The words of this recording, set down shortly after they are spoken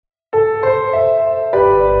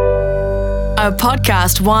A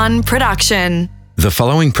Podcast One production. The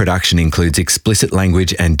following production includes explicit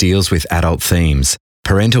language and deals with adult themes.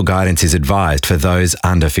 Parental guidance is advised for those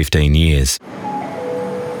under 15 years.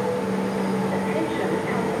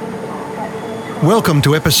 Welcome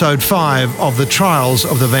to episode 5 of The Trials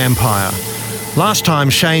of the Vampire. Last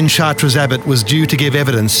time, Shane Chartres Abbott was due to give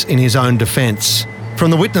evidence in his own defence. From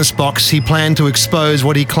the witness box, he planned to expose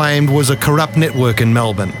what he claimed was a corrupt network in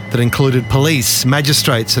Melbourne that included police,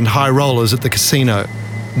 magistrates and high rollers at the casino.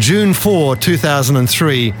 June 4,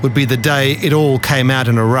 2003 would be the day it all came out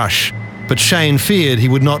in a rush, but Shane feared he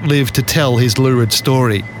would not live to tell his lurid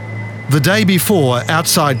story. The day before,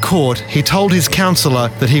 outside court, he told his counsellor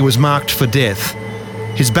that he was marked for death.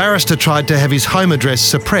 His barrister tried to have his home address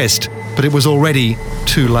suppressed, but it was already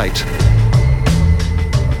too late.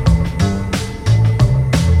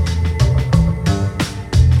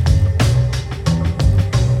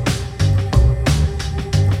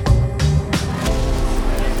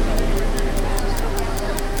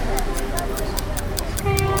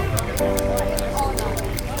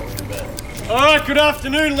 Good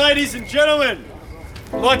afternoon, ladies and gentlemen.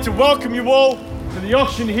 I'd like to welcome you all to the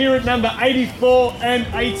auction here at number 84 and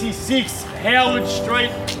 86 Howard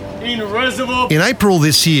Street in Reservoir. In April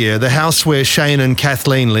this year, the house where Shane and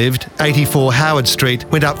Kathleen lived, 84 Howard Street,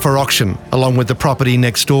 went up for auction, along with the property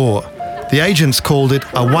next door. The agents called it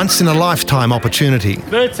a once-in-a-lifetime opportunity.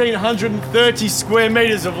 1,330 square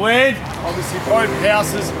metres of land, obviously both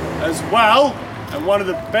houses as well, and one of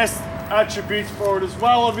the best attributes for it as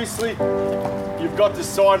well, obviously, you've got the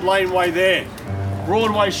side laneway there.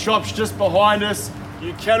 Broadway shops just behind us.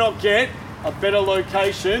 You cannot get a better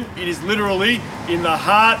location. It is literally in the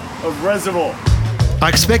heart of Reservoir. I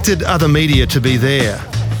expected other media to be there.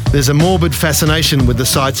 There's a morbid fascination with the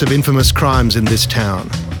sites of infamous crimes in this town.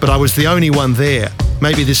 But I was the only one there.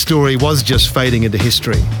 Maybe this story was just fading into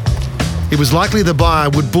history. It was likely the buyer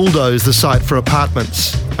would bulldoze the site for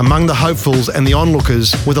apartments. Among the hopefuls and the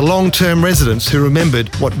onlookers were the long-term residents who remembered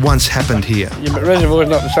what once happened here. Yeah, but Reservoir's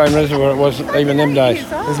not the same Reservoir it was even them days.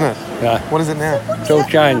 Isn't it? Yeah. What is it now? It's all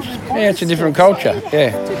changed. Yeah, it's a different culture,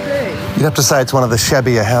 yeah. You'd have to say it's one of the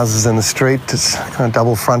shabbier houses in the street. It's kind of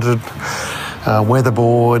double-fronted,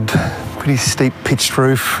 weatherboard, pretty steep pitched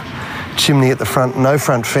roof, chimney at the front, no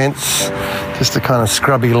front fence, just a kind of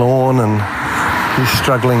scrubby lawn and these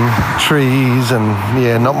struggling trees and,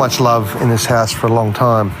 yeah, not much love in this house for a long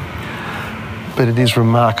time. But it is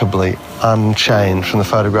remarkably unchanged from the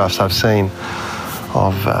photographs I've seen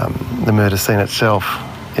of the murder scene itself.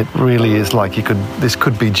 It really is like this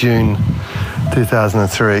could be June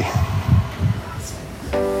 2003.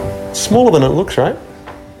 Smaller than it looks, right?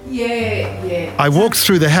 Yeah. I walked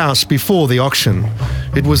through the house before the auction.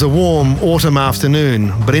 It was a warm autumn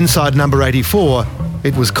afternoon, but inside number 84,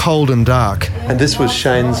 it was cold and dark. And this was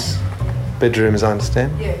Shane's bedroom, as I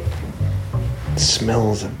understand? Yeah. It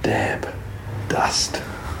smells of damp dust.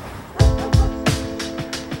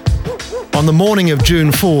 On the morning of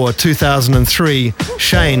June 4, 2003,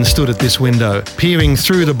 Shane stood at this window, peering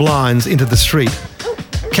through the blinds into the street.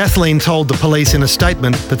 Kathleen told the police in a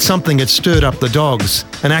statement that something had stirred up the dogs.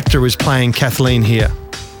 An actor is playing Kathleen here.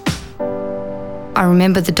 I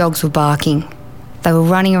remember the dogs were barking. They were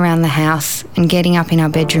running around the house and getting up in our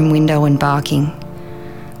bedroom window and barking.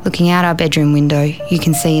 Looking out our bedroom window, you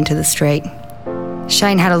can see into the street.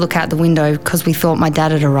 Shane had a look out the window because we thought my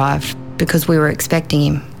dad had arrived, because we were expecting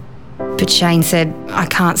him. But Shane said, "I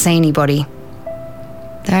can't see anybody.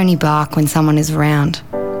 They only bark when someone is around."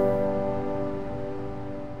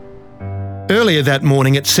 Earlier that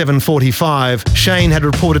morning at 7:45, Shane had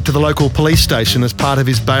reported to the local police station as part of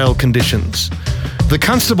his bail conditions. The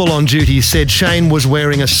constable on duty said Shane was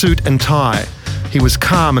wearing a suit and tie. He was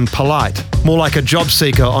calm and polite, more like a job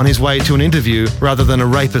seeker on his way to an interview rather than a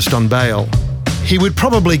rapist on bail. He would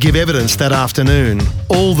probably give evidence that afternoon.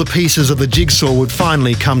 All the pieces of the jigsaw would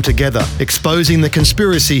finally come together, exposing the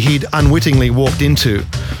conspiracy he'd unwittingly walked into,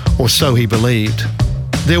 or so he believed.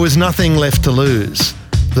 There was nothing left to lose.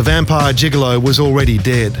 The vampire gigolo was already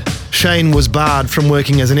dead. Shane was barred from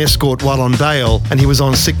working as an escort while on bail, and he was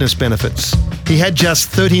on sickness benefits. He had just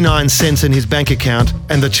 39 cents in his bank account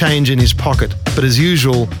and the change in his pocket, but as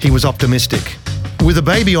usual, he was optimistic. With a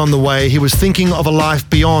baby on the way, he was thinking of a life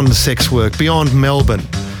beyond sex work, beyond Melbourne.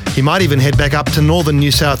 He might even head back up to northern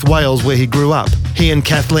New South Wales where he grew up. He and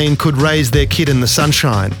Kathleen could raise their kid in the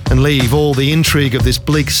sunshine and leave all the intrigue of this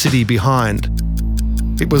bleak city behind.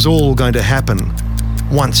 It was all going to happen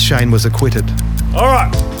once Shane was acquitted. All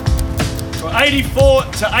right, from 84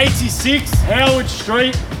 to 86 Howard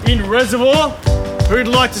Street in Reservoir. Who'd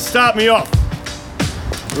like to start me off?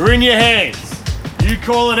 We're in your hands. You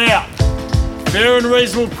call it out. Fair and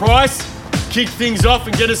reasonable price, kick things off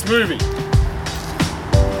and get us moving.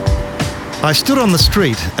 I stood on the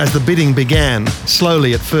street as the bidding began,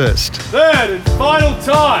 slowly at first. Third and final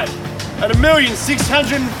time at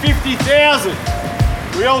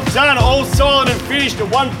 $1,650,000. We all done, all silent and finished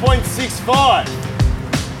at 1.65.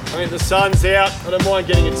 I mean, the sun's out. I don't mind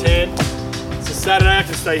getting a tan. It's a Saturday. I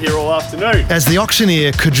can stay here all afternoon. As the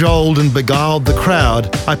auctioneer cajoled and beguiled the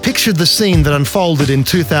crowd, I pictured the scene that unfolded in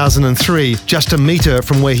 2003, just a metre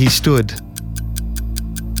from where he stood.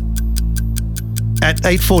 At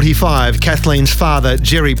 8:45, Kathleen's father,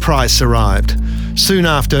 Jerry Price, arrived. Soon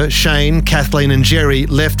after, Shane, Kathleen and Jerry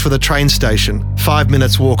left for the train station, 5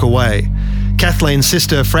 minutes walk away. Kathleen's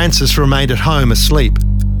sister, Frances, remained at home asleep.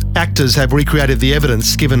 Actors have recreated the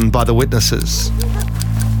evidence given by the witnesses.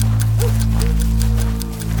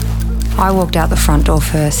 I walked out the front door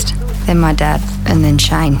first, then my dad, and then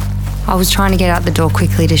Shane. I was trying to get out the door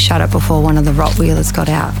quickly to shut it before one of the Rottweilers got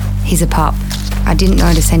out. He's a pup. I didn't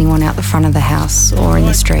notice anyone out the front of the house or in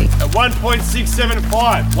the street. At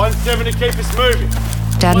 1.675, 1.7 to keep us moving.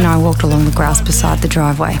 Dad and I walked along the grass beside the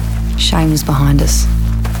driveway. Shane was behind us.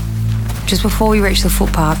 Just before we reached the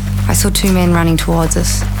footpath, I saw two men running towards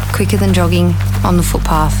us, quicker than jogging, on the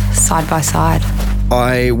footpath, side by side.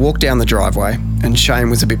 I walked down the driveway and Shane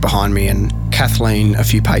was a bit behind me and Kathleen a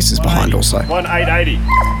few paces behind also. 1.880.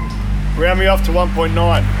 Round me off to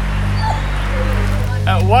 1.9.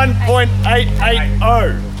 At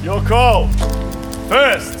 1.880, your call.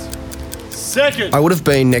 First, second. I would have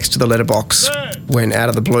been next to the letterbox when out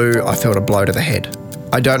of the blue I felt a blow to the head.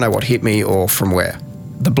 I don't know what hit me or from where.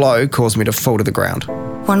 The blow caused me to fall to the ground.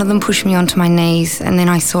 One of them pushed me onto my knees and then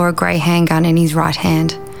I saw a grey handgun in his right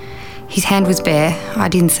hand. His hand was bare, I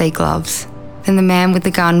didn't see gloves. Then the man with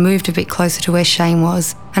the gun moved a bit closer to where Shane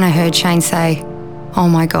was and I heard Shane say, "Oh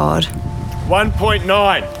my God."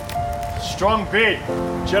 1.9. Strong bid.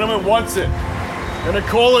 Gentleman wants it. Gonna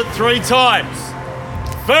call it 3 times.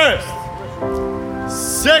 First,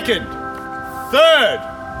 second, third.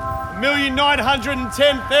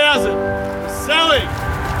 1,910,000. Selling.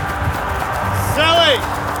 Selling.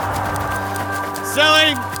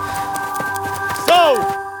 Selling. Sold.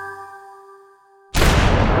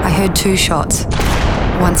 I heard 2 shots,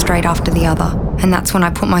 one straight after the other, and that's when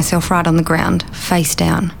I put myself right on the ground, face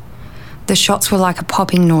down. The shots were like a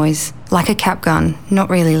popping noise, like a cap gun, not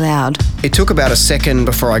really loud. It took about a second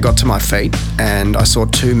before I got to my feet and I saw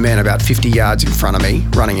 2 men about 50 yards in front of me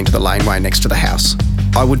running into the laneway next to the house.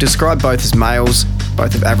 I would describe both as males,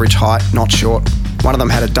 both of average height, not short. One of them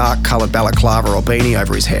had a dark coloured balaclava or beanie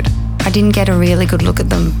over his head. I didn't get a really good look at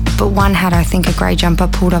them, but one had, I think, a grey jumper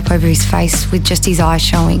pulled up over his face with just his eyes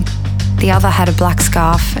showing. The other had a black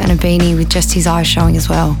scarf and a beanie with just his eyes showing as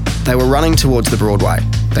well. They were running towards the Broadway.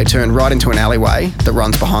 They turned right into an alleyway that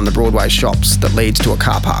runs behind the Broadway shops that leads to a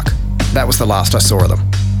car park. That was the last I saw of them.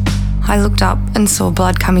 I looked up and saw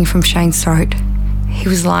blood coming from Shane's throat. He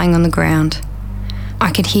was lying on the ground.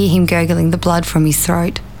 I could hear him gurgling the blood from his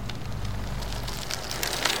throat.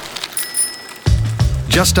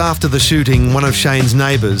 Just after the shooting, one of Shane's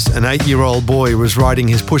neighbours, an 8-year-old boy, was riding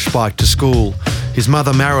his push bike to school. His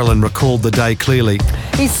mother, Marilyn, recalled the day clearly.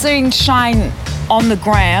 He's seen Shane on the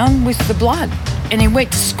ground with the blood and he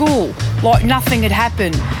went to school like nothing had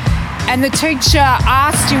happened. And the teacher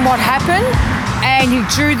asked him what happened and he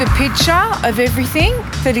drew the picture of everything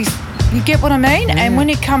that you get what I mean? Yeah. And when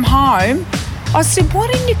he come home, I said, "Why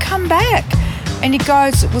didn't you come back?" And he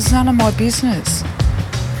goes, "It was none of my business."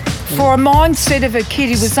 For a mindset of a kid,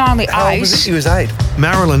 he was only 8. How old was he? He was 8.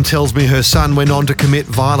 Marilyn tells me her son went on to commit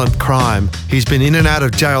violent crime. He's been in and out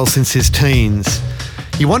of jail since his teens.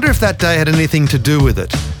 You wonder if that day had anything to do with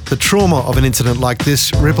it. The trauma of an incident like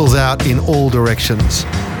this ripples out in all directions.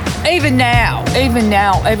 Even now,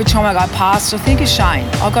 every time I go past, I think of Shane.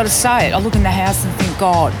 I've got to say it. I look in the house and think,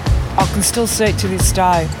 God, I can still see it to this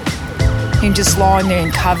day. Him just lying there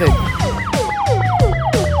and covered.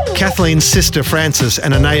 Kathleen's sister Frances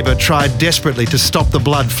and a neighbour tried desperately to stop the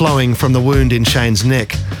blood flowing from the wound in Shane's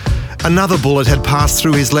neck. Another bullet had passed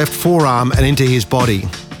through his left forearm and into his body.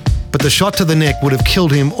 But the shot to the neck would have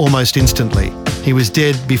killed him almost instantly. He was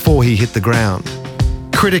dead before he hit the ground.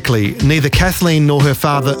 Critically, neither Kathleen nor her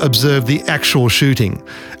father observed the actual shooting,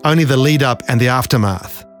 only the lead-up and the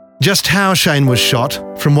aftermath. Just how Shane was shot,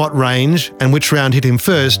 from what range, and which round hit him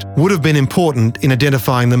first would have been important in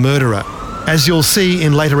identifying the murderer. As you'll see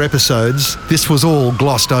in later episodes, this was all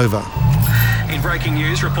glossed over. In breaking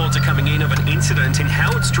news, reports are coming in of an incident in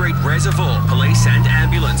Howard Street Reservoir. Police and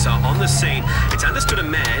ambulance are on the scene. It's understood a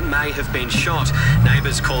man may have been shot.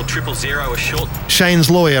 Neighbours called 000 a short... Shane's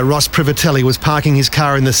lawyer, Ross Privatelli, was parking his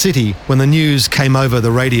car in the city when the news came over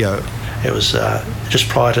the radio. It was just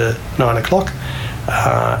prior to 9 o'clock,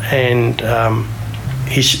 and the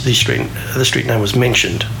street name was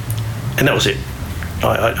mentioned, and that was it.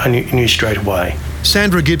 I knew straight away.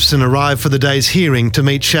 Sandra Gibson arrived for the day's hearing to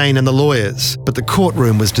meet Shane and the lawyers, but the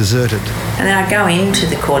courtroom was deserted. And then I go into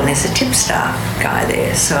the court and there's a tipstar guy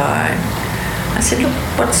there. So I said, look,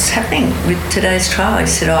 what's happening with today's trial? He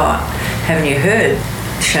said, haven't you heard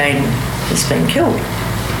Shane has been killed?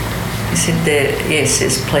 He said, yes,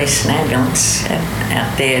 there's police and ambulance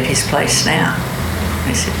out there at his place now.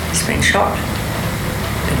 He said, he's been shot.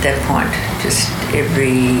 At that point, just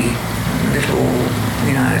every little,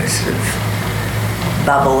 sort of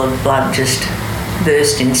bubble of blood just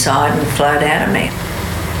burst inside and flowed out of me.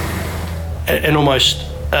 And almost,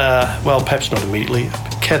 perhaps not immediately,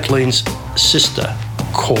 Kathleen's sister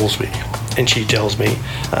calls me and she tells me,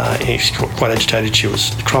 she's quite agitated, she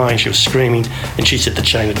was crying, she was screaming, and she said that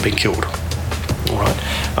Shane had been killed. All right.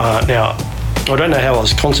 Now, I don't know how I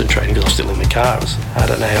was concentrating because I was still in the car. I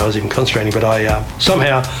don't know how I was even concentrating, but I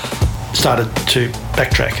somehow started to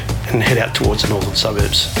backtrack and head out towards the northern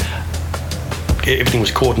suburbs. Everything was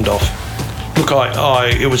cordoned off. Look,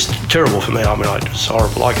 it was terrible for me. I mean, it was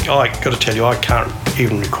horrible. I got to tell you, I can't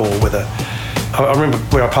even recall whether... I remember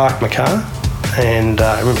where I parked my car, and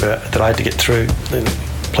I remember that I had to get through. The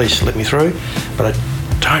police let me through, but I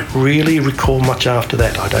don't really recall much after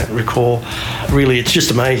that. I don't recall... Really, it's just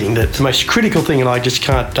amazing. That the most critical thing, and I just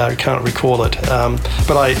can't recall it.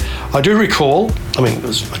 But I do recall... I mean, it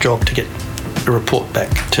was my job to get a report back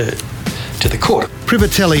to the court.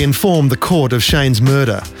 Privatelli informed the court of Shane's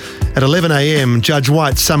murder. At 11 a.m, Judge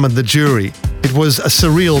White summoned the jury. It was a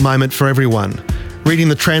surreal moment for everyone. Reading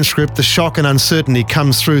the transcript, the shock and uncertainty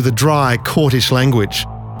comes through the dry, courtish language.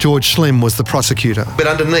 George Slim was the prosecutor. But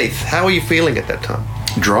underneath, how were you feeling at that time?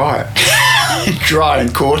 Dry. Dry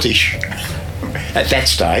and courtish. At that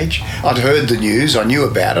stage, I'd heard the news, I knew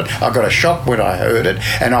about it, I got a shock when I heard it,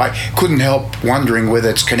 and I couldn't help wondering whether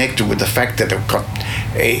it's connected with the fact that it got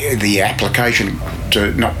the application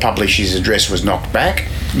to not publish his address was knocked back.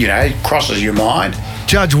 It crosses your mind.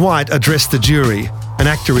 Judge White addressed the jury. An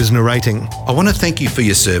actor is narrating. I want to thank you for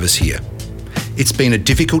your service here. It's been a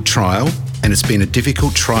difficult trial, and it's been a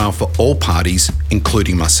difficult trial for all parties,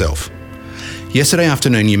 including myself. Yesterday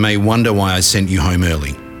afternoon, you may wonder why I sent you home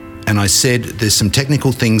early. And I said there's some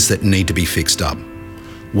technical things that need to be fixed up.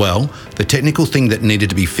 Well, the technical thing that needed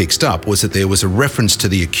to be fixed up was that there was a reference to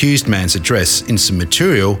the accused man's address in some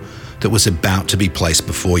material that was about to be placed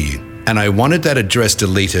before you. And I wanted that address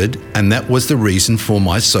deleted, and that was the reason for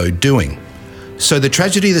my so doing. So the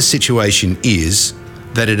tragedy of the situation is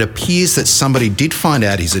that it appears that somebody did find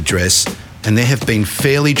out his address, and there have been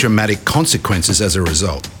fairly dramatic consequences as a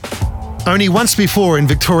result. Only once before in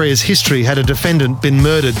Victoria's history had a defendant been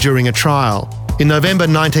murdered during a trial. In November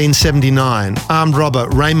 1979, armed robber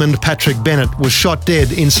Raymond Patrick Bennett was shot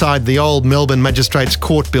dead inside the old Melbourne Magistrates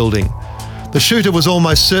Court building. The shooter was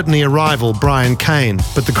almost certainly a rival, Brian Kane,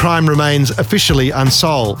 but the crime remains officially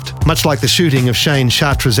unsolved, much like the shooting of Shane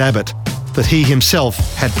Chartres Abbott, that he himself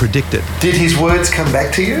had predicted. Did his words come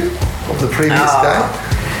back to you of the previous day?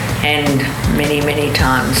 And many, many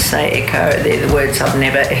times they echo. They're the words I've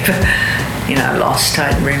never ever, lost.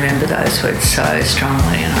 I remember those words so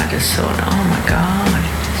strongly, and I just thought, oh my God.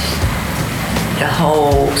 The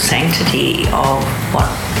whole sanctity of what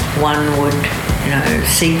one would,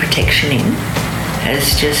 seek protection in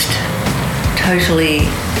has just totally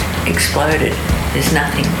exploded. There's no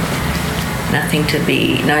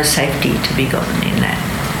safety to be gotten in that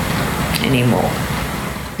anymore.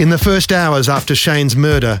 In the first hours after Shane's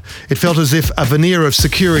murder, it felt as if a veneer of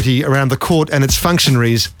security around the court and its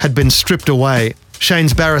functionaries had been stripped away.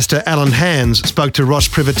 Shane's barrister, Alan Hands, spoke to Ross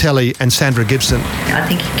Privatelli and Sandra Gibson. I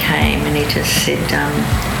think he came and he just said,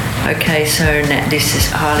 OK, so now this is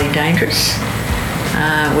highly dangerous.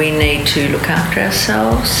 We need to look after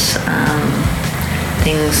ourselves.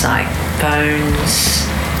 Things like phones,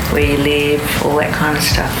 where you live, all that kind of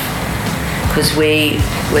stuff. Because we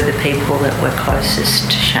were the people that were closest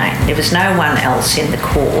to Shane. There was no one else in the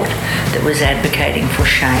court that was advocating for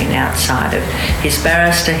Shane outside of his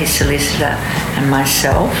barrister, his solicitor and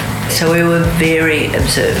myself. So we were very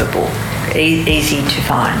observable, easy to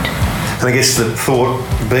find. And I guess the thought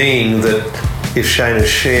being that if Shane has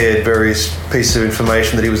shared various pieces of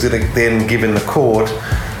information that he was then given the court,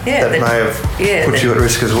 that may have put you at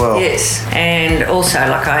risk as well. Yes, and also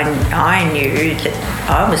I knew that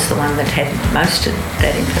I was the one that had most of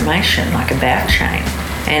that information, about Shane,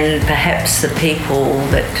 and perhaps the people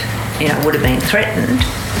that would have been threatened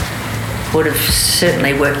would have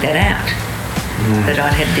certainly worked that out. That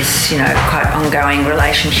I'd had this quite ongoing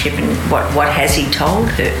relationship, and what has he told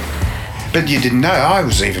her? But you didn't know. I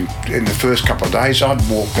was even, in the first couple of days, I'd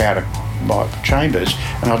walk out of my chambers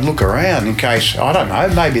and I'd look around in case, I don't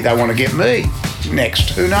know, maybe they want to get me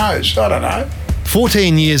next. Who knows? I don't know.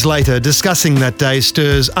 14 years later, discussing that day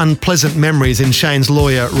stirs unpleasant memories in Shane's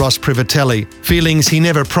lawyer, Ross Privatelli, feelings he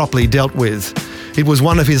never properly dealt with. It was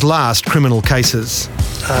one of his last criminal cases.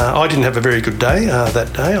 I didn't have a very good day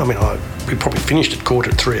that day. I mean, we probably finished at court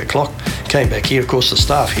at 3 o'clock, came back here. Of course, the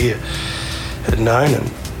staff here had known and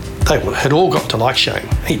they had all got to like Shane.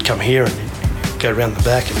 He'd come here and he'd go around the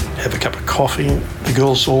back and have a cup of coffee. The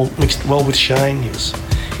girls all mixed well with Shane. He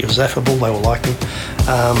was affable, they all liked him.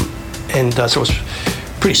 So it was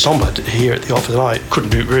pretty sombre here at the office, and I couldn't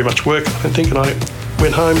do very much work, I don't think, and I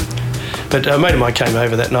went home. But a mate of mine came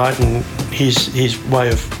over that night, and his way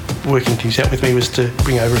of working things out with me was to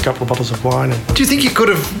bring over a couple of bottles of wine. And do you think you could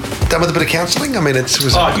have done with a bit of counselling? I mean,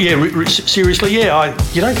 seriously, yeah.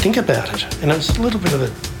 You don't think about it, and it was a little bit of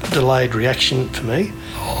a delayed reaction for me.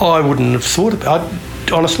 I wouldn't have thought about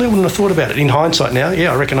it. Honestly, I wouldn't have thought about it. In hindsight now,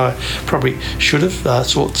 yeah, I reckon I probably should have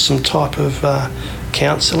sought some type of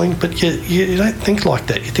counselling, but you don't think like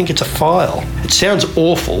that. You think it's a file. It sounds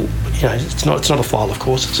awful. You know, it's not a file, of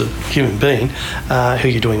course. It's a human being who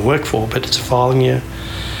you're doing work for, but it's a file,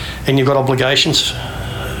 and you've got obligations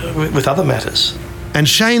with other matters. And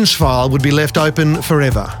Shane's file would be left open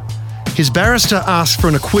forever. His barrister asked for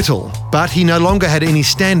an acquittal, but he no longer had any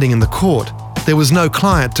standing in the court. There was no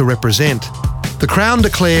client to represent. The Crown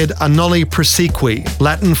declared a noli prosequi,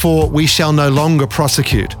 Latin for we shall no longer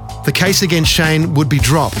prosecute. The case against Shane would be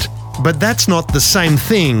dropped. But that's not the same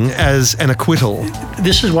thing as an acquittal.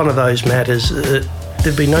 This is one of those matters that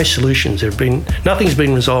there've been no solutions. Nothing's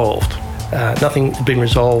been resolved. Nothing's been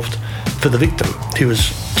resolved for the victim, who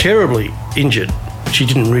was terribly injured. She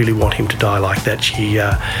didn't really want him to die like that. She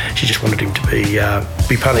just wanted him to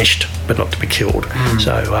be punished, but not to be killed.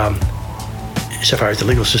 So far as the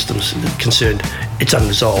legal system's concerned, it's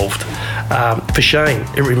unresolved. For Shane,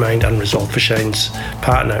 it remained unresolved. For Shane's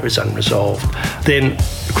partner, it was unresolved. Then,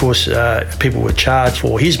 of course, people were charged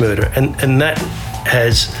for his murder, and that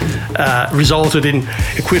has resulted in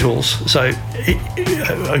acquittals. So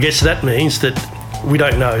I guess that means that we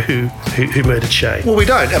don't know who murdered Shane. Well, we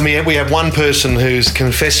don't. I mean, we have one person who's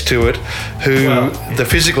confessed to it, the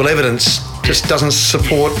physical evidence just doesn't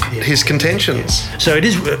support his contentions. So it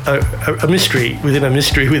is a mystery within a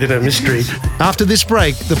mystery within a mystery. After this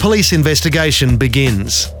break, the police investigation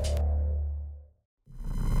begins.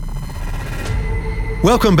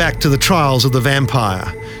 Welcome back to the trials of the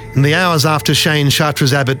vampire. In the hours after Shane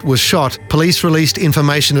Chartres-Abbott was shot, police released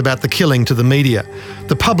information about the killing to the media.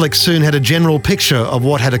 The public soon had a general picture of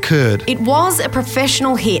what had occurred. It was a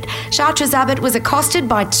professional hit. Chartres-Abbott was accosted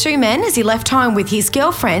by two men as he left home with his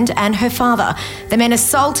girlfriend and her father. The men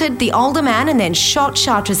assaulted the older man and then shot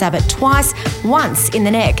Chartres-Abbott twice, once in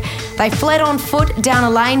the neck. They fled on foot down a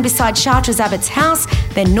lane beside Chartres-Abbott's house,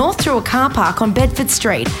 then north through a car park on Bedford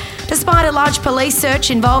Street. Despite a large police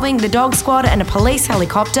search involving the dog squad and a police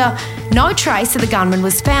helicopter, no trace of the gunman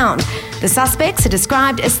was found. The suspects are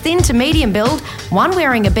described as thin to medium build, one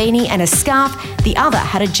wearing a beanie and a scarf, the other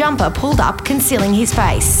had a jumper pulled up concealing his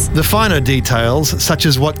face. The finer details, such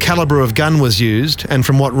as what calibre of gun was used and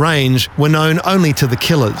from what range, were known only to the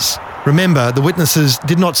killers. Remember, the witnesses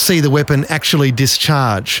did not see the weapon actually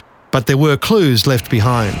discharge, but there were clues left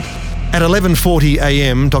behind. At 11:40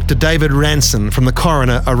 a.m, Dr. David Ranson from the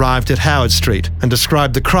coroner arrived at Howard Street and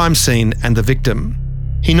described the crime scene and the victim.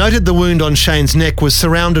 He noted the wound on Shane's neck was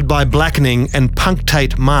surrounded by blackening and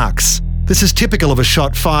punctate marks. This is typical of a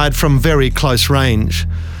shot fired from very close range.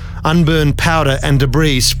 Unburned powder and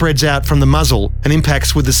debris spreads out from the muzzle and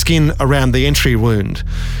impacts with the skin around the entry wound.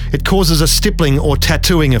 It causes a stippling or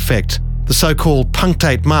tattooing effect, the so-called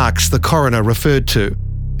punctate marks the coroner referred to.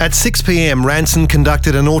 At 6 p.m, Ranson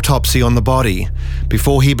conducted an autopsy on the body.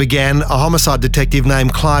 Before he began, a homicide detective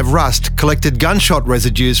named Clive Rust collected gunshot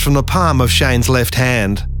residues from the palm of Shane's left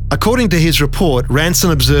hand. According to his report, Ranson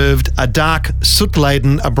observed a dark,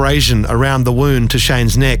 soot-laden abrasion around the wound to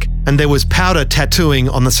Shane's neck, and there was powder tattooing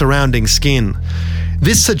on the surrounding skin.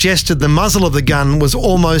 This suggested the muzzle of the gun was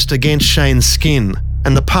almost against Shane's skin,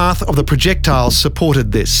 and the path of the projectile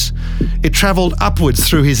supported this. It travelled upwards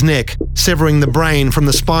through his neck, severing the brain from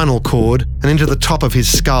the spinal cord and into the top of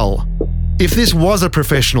his skull. If this was a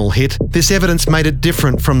professional hit, this evidence made it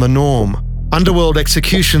different from the norm. Underworld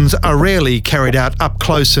executions are rarely carried out up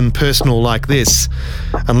close and personal like this,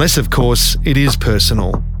 unless, of course, it is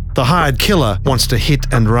personal. The hired killer wants to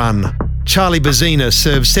hit and run. Charlie Bazina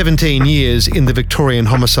served 17 years in the Victorian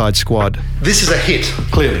Homicide Squad. This is a hit,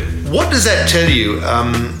 clearly. What does that tell you,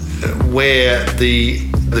 where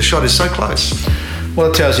the shot is so close? Well,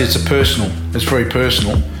 it tells you it's it's very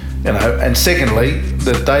personal, you know. And secondly,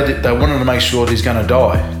 that they wanted to make sure that he's going to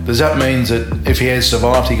die. Does that mean that if he has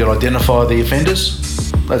survived, he could identify the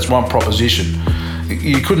offenders? That's one proposition.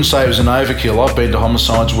 You couldn't say it was an overkill. I've been to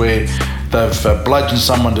homicides where they've bludgeoned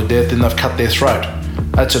someone to death and they've cut their throat.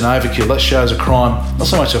 That's an overkill. That shows a crime, not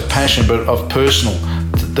so much of passion, but of personal,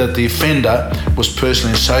 that the offender was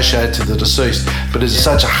personally associated to the deceased. But is it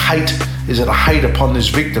such a hate? Is it a hate upon this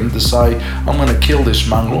victim to say, I'm going to kill this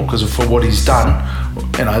mongrel because for what he's done?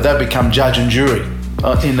 You know, they become judge and jury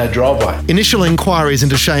in that driveway. Initial inquiries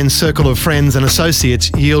into Shane's circle of friends and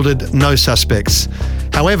associates yielded no suspects.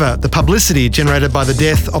 However, the publicity generated by the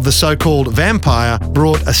death of the so-called vampire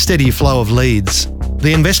brought a steady flow of leads.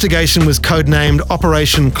 The investigation was codenamed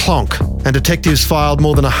Operation Clonk, and detectives filed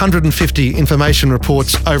more than 150 information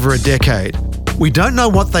reports over a decade. We don't know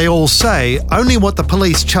what they all say, only what the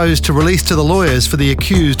police chose to release to the lawyers for the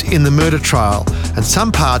accused in the murder trial, and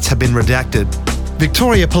some parts have been redacted.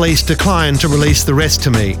 Victoria Police declined to release the rest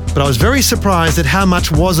to me, but I was very surprised at how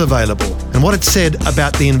much was available and what it said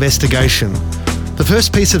about the investigation. The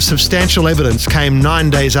first piece of substantial evidence came 9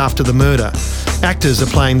 days after the murder. Actors are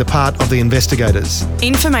playing the part of the investigators.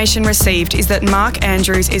 Information received is that Mark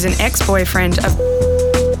Andrews is an ex-boyfriend of...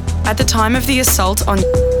 At the time of the assault on...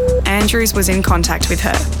 Andrews was in contact with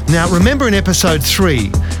her. Now, remember in episode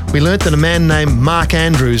 3, we learnt that a man named Mark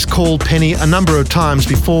Andrews called Penny a number of times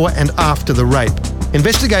before and after the rape.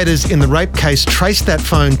 Investigators in the rape case traced that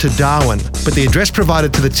phone to Darwin, but the address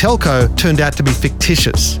provided to the telco turned out to be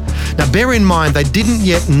fictitious. Now, bear in mind, they didn't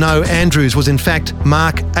yet know Andrews was in fact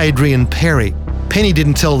Mark Adrian Perry. Penny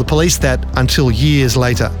didn't tell the police that until years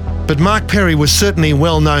later. But Mark Perry was certainly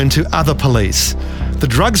well known to other police. The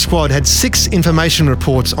drug squad had 6 information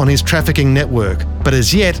reports on his trafficking network, but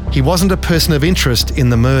as yet, he wasn't a person of interest in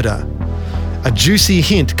the murder. A juicy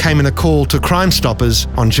hint came in a call to Crime Stoppers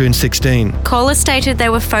on June 16. Caller stated they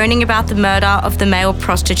were phoning about the murder of the male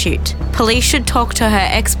prostitute. Police should talk to her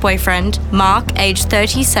ex-boyfriend, Mark, aged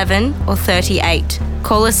 37 or 38.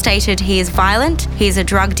 Caller stated he is violent, he is a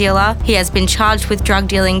drug dealer, he has been charged with drug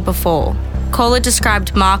dealing before. Caller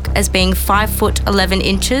described Mark as being 5 foot 11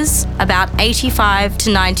 inches, about 85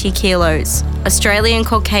 to 90 kilos, Australian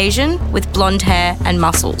Caucasian with blonde hair and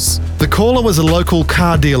muscles. The caller was a local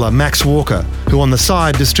car dealer, Max Walker, who on the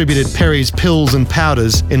side distributed Perry's pills and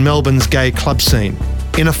powders in Melbourne's gay club scene.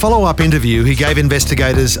 In a follow-up interview, he gave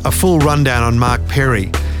investigators a full rundown on Mark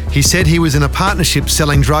Perry. He said he was in a partnership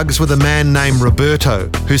selling drugs with a man named Roberto,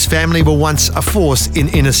 whose family were once a force in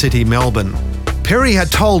inner-city Melbourne. Perry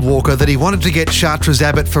had told Walker that he wanted to get Chartres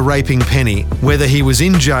Abbott for raping Penny, whether he was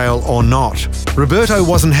in jail or not. Roberto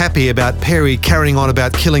wasn't happy about Perry carrying on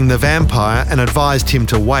about killing the vampire and advised him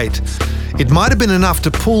to wait. It might have been enough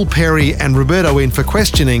to pull Perry and Roberto in for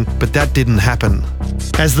questioning, but that didn't happen.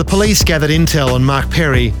 As the police gathered intel on Mark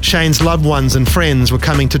Perry, Shane's loved ones and friends were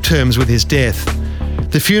coming to terms with his death.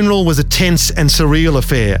 The funeral was a tense and surreal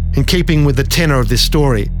affair, in keeping with the tenor of this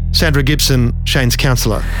story. Sandra Gibson, Shane's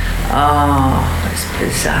counsellor. Oh, it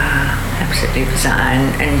was bizarre, absolutely bizarre,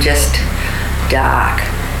 and just dark,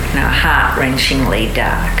 heart-wrenchingly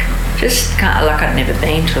dark. Just like I'd never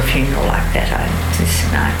been to a funeral like that. This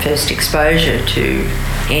is my first exposure to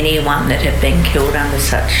anyone that had been killed under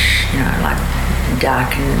such,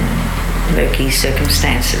 dark and murky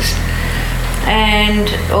circumstances. And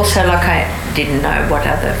also, I didn't know what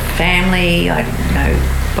other family, I didn't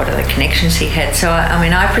know what other connections he had. So,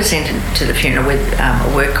 I presented to the funeral with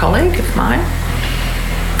a work colleague of mine.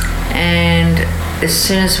 And as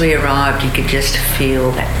soon as we arrived, you could just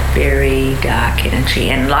feel that very dark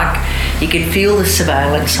energy. And you could feel the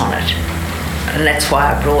surveillance on it. And that's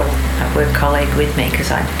why I brought a work colleague with me,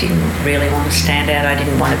 because I didn't really want to stand out. I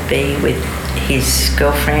didn't want to be with his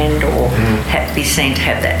girlfriend or be seen to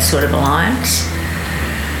have that sort of alliance.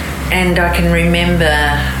 And I can remember,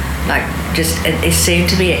 it seemed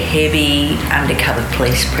to be a heavy undercover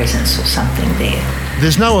police presence or something there.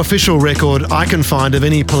 There's no official record I can find of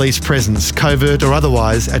any police presence, covert or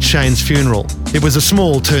otherwise, at Shane's funeral. It was a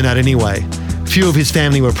small turnout anyway. Few of his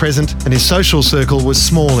family were present and his social circle was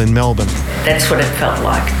small in Melbourne. That's what it felt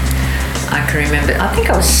like. I can remember, I think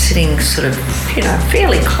I was sitting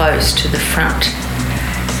fairly close to the front,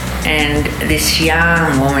 and this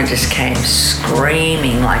young woman just came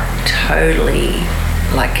screaming, totally,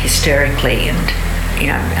 hysterically and,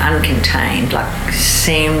 uncontained,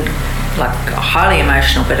 seemed highly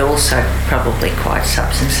emotional, but also probably quite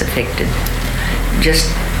substance affected. Just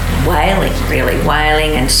wailing, really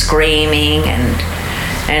wailing and screaming, and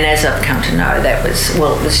as I've come to know, it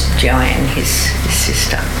was Joanne, his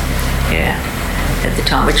sister. Yeah. at the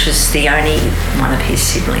time, which was the only one of his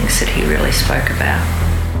siblings that he really spoke about.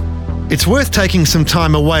 It's worth taking some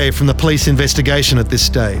time away from the police investigation at this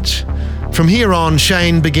stage. From here on,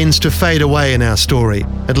 Shane begins to fade away in our story,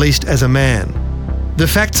 at least as a man. The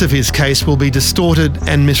facts of his case will be distorted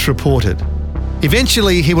and misreported.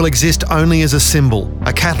 Eventually, he will exist only as a symbol,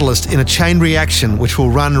 a catalyst in a chain reaction which will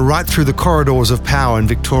run right through the corridors of power in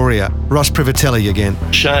Victoria. Ross Privatelli again.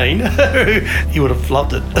 Shane, he would have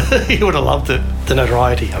loved it. He would have loved it. The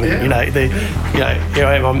notoriety. I mean,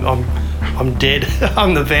 I'm dead.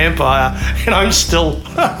 I'm the vampire, and I'm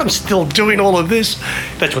still doing all of this.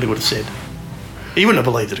 That's what he would have said. He wouldn't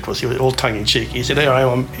have believed it, of course. He was all tongue-in-cheek. He said,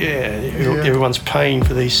 everyone's paying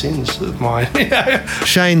for these sins of mine.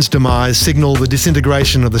 Shane's demise signalled the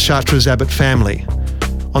disintegration of the Chartres Abbott family.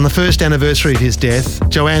 On the first anniversary of his death,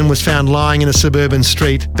 Joanne was found lying in a suburban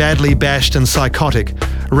street, badly bashed and psychotic,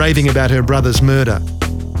 raving about her brother's murder.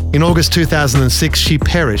 In August 2006, she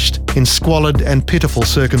perished in squalid and pitiful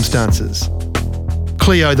circumstances.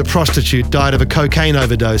 Cleo, the prostitute, died of a cocaine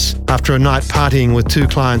overdose after a night partying with 2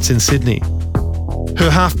 clients in Sydney. Her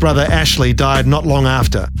half-brother Ashley died not long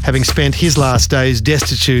after, having spent his last days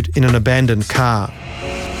destitute in an abandoned car.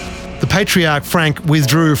 The patriarch Frank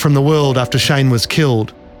withdrew from the world after Shane was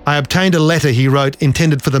killed. I obtained a letter he wrote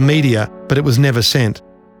intended for the media, but it was never sent.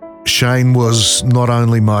 Shane was not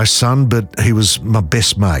only my son, but he was my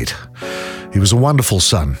best mate. He was a wonderful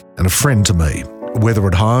son and a friend to me, whether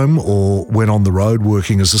at home or when on the road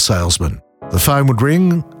working as a salesman. The phone would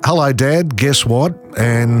ring, "Hello, Dad, guess what?"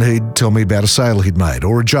 And he'd tell me about a sale he'd made,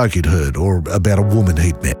 or a joke he'd heard, or about a woman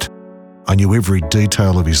he'd met. I knew every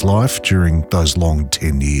detail of his life during those long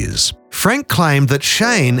 10 years. Frank claimed that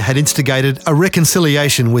Shane had instigated a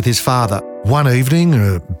reconciliation with his father. One evening,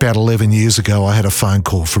 about 11 years ago, I had a phone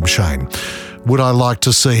call from Shane. Would I like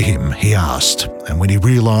to see him, he asked. And when he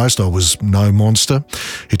realised I was no monster,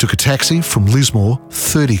 he took a taxi from Lismore,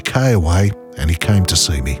 30k away, and he came to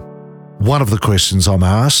see me. One of the questions I'm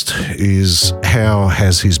asked is, how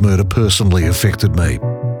has his murder personally affected me?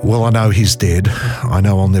 Well, I know he's dead. I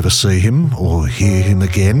know I'll never see him or hear him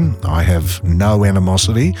again. I have no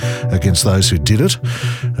animosity against those who did it.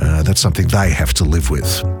 That's something they have to live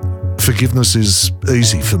with. Forgiveness is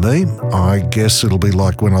easy for me. I guess it'll be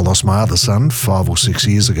like when I lost my other son 5 or 6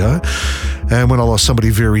 years ago, and when I lost somebody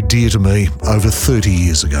very dear to me over 30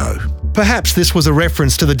 years ago. Perhaps this was a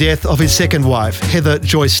reference to the death of his second wife, Heather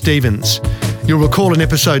Joyce Stevens. You'll recall in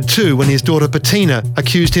episode 2 when his daughter Bettina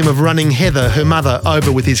accused him of running Heather, her mother,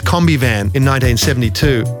 over with his combi van in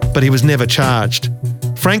 1972, but he was never charged.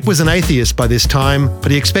 Frank was an atheist by this time,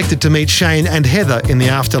 but he expected to meet Shane and Heather in the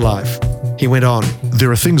afterlife. He went on.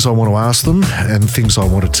 There are things I want to ask them and things I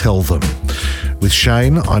want to tell them. With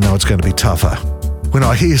Shane, I know it's going to be tougher. When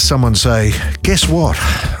I hear someone say, "Guess what?"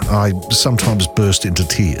 I sometimes burst into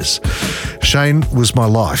tears. Shane was my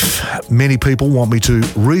life. Many people want me to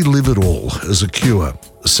relive it all as a cure.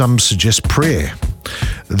 Some suggest prayer.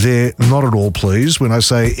 They're not at all pleased when I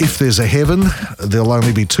say, if there's a heaven, there'll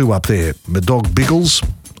only be 2 up there, my dog Biggles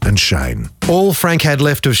and Shane. All Frank had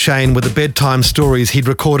left of Shane were the bedtime stories he'd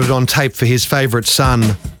recorded on tape for his favourite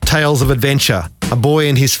son. Tales of adventure, a boy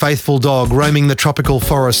and his faithful dog roaming the tropical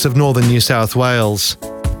forests of northern New South Wales.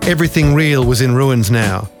 Everything real was in ruins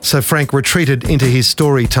now, so Frank retreated into his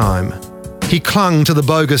story time. He clung to the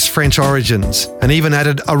bogus French origins and even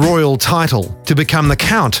added a royal title to become the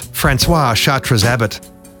Count Francois Chartres Abbott.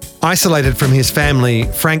 Isolated from his family,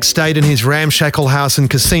 Frank stayed in his ramshackle house and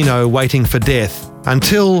casino waiting for death,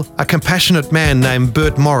 until a compassionate man named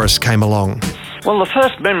Bert Morris came along. Well, the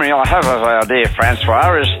first memory I have of our dear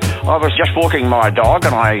Francois is I was just walking my dog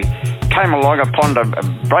and I came along upon a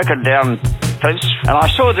broken down fence and I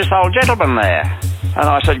saw this old gentleman there. And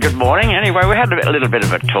I said, "Good morning." Anyway, we had a little bit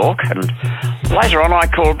of a talk, and later on I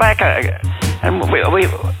called back and we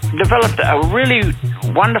developed a really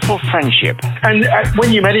wonderful friendship. And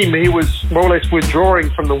when you met him, he was more or less withdrawing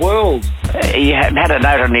from the world. He had a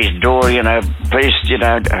note on his door, please,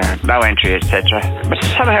 no entry, etc. But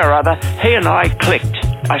somehow or other, he and I clicked.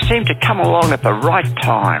 I seemed to come along at the right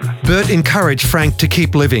time. Bert encouraged Frank to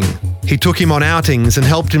keep living. He took him on outings and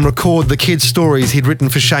helped him record the kids' stories he'd written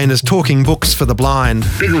for Shane as talking books for the blind.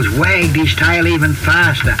 Biggles wagged his tail even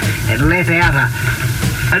faster and let out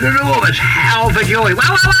an enormous howl for joy.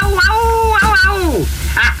 Wow, wow, wow, wow, wow, wow.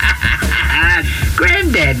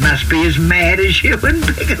 Grandad must be as mad as you and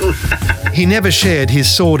Biggles. He never shared his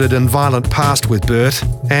sordid and violent past with Bert,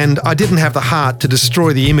 and I didn't have the heart to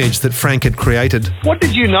destroy the image that Frank had created. What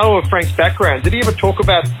did you know of Frank's background? Did he ever talk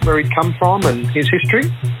about where he'd come from and his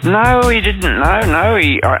history? No, he didn't. No.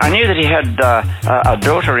 I knew that he had a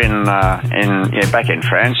daughter back in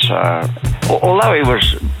France. although he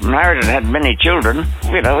was married and had many children,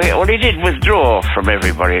 he did withdraw from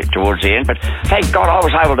everybody towards the end, but thank God I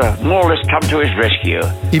was able to more or less come to his rescue.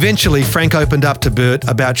 Eventually, Frank opened up to Bert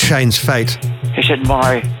about Shane's fate. He said,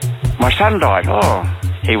 my son died. Oh,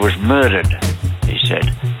 he was murdered, he said.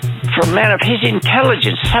 For a man of his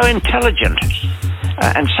intelligence, so intelligent,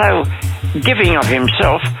 and so giving of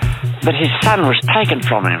himself, that his son was taken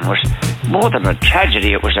from him was more than a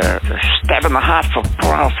tragedy. It was a stab in the heart for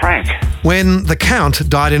poor old Frank. When the Count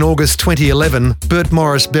died in August 2011, Bert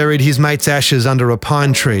Morris buried his mate's ashes under a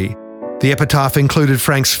pine tree. The epitaph included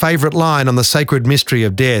Frank's favourite line on the sacred mystery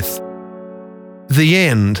of death. The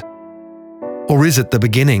end. Or is it the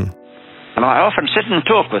beginning? And I often sit and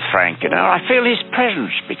talk with Frank, I feel his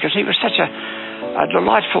presence because he was such a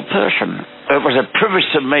delightful person. It was a privilege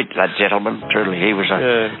to meet that gentleman, truly. He was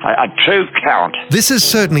a true count. This is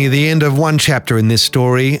certainly the end of one chapter in this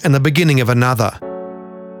story and the beginning of another.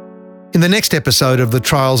 In the next episode of The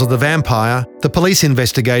Trials of the Vampire, the police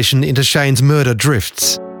investigation into Shane's murder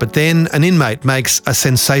drifts, but then an inmate makes a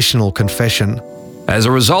sensational confession. As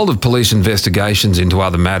a result of police investigations into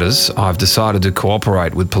other matters, I've decided to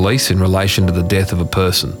cooperate with police in relation to the death of a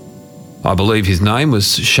person. I believe his name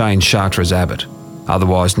was Shane Chartres Abbott,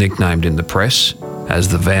 otherwise nicknamed in the press as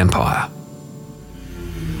the Vampire.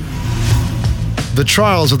 The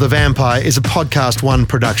Trials of the Vampire is a Podcast One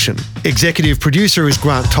production. Executive producer is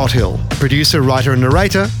Grant Tothill. Producer, writer and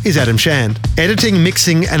narrator is Adam Shand. Editing,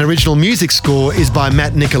 mixing and original music score is by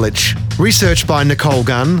Matt Nikolic. Research by Nicole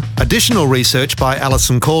Gunn. Additional research by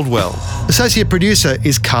Alison Caldwell. Associate producer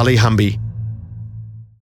is Carly Humby.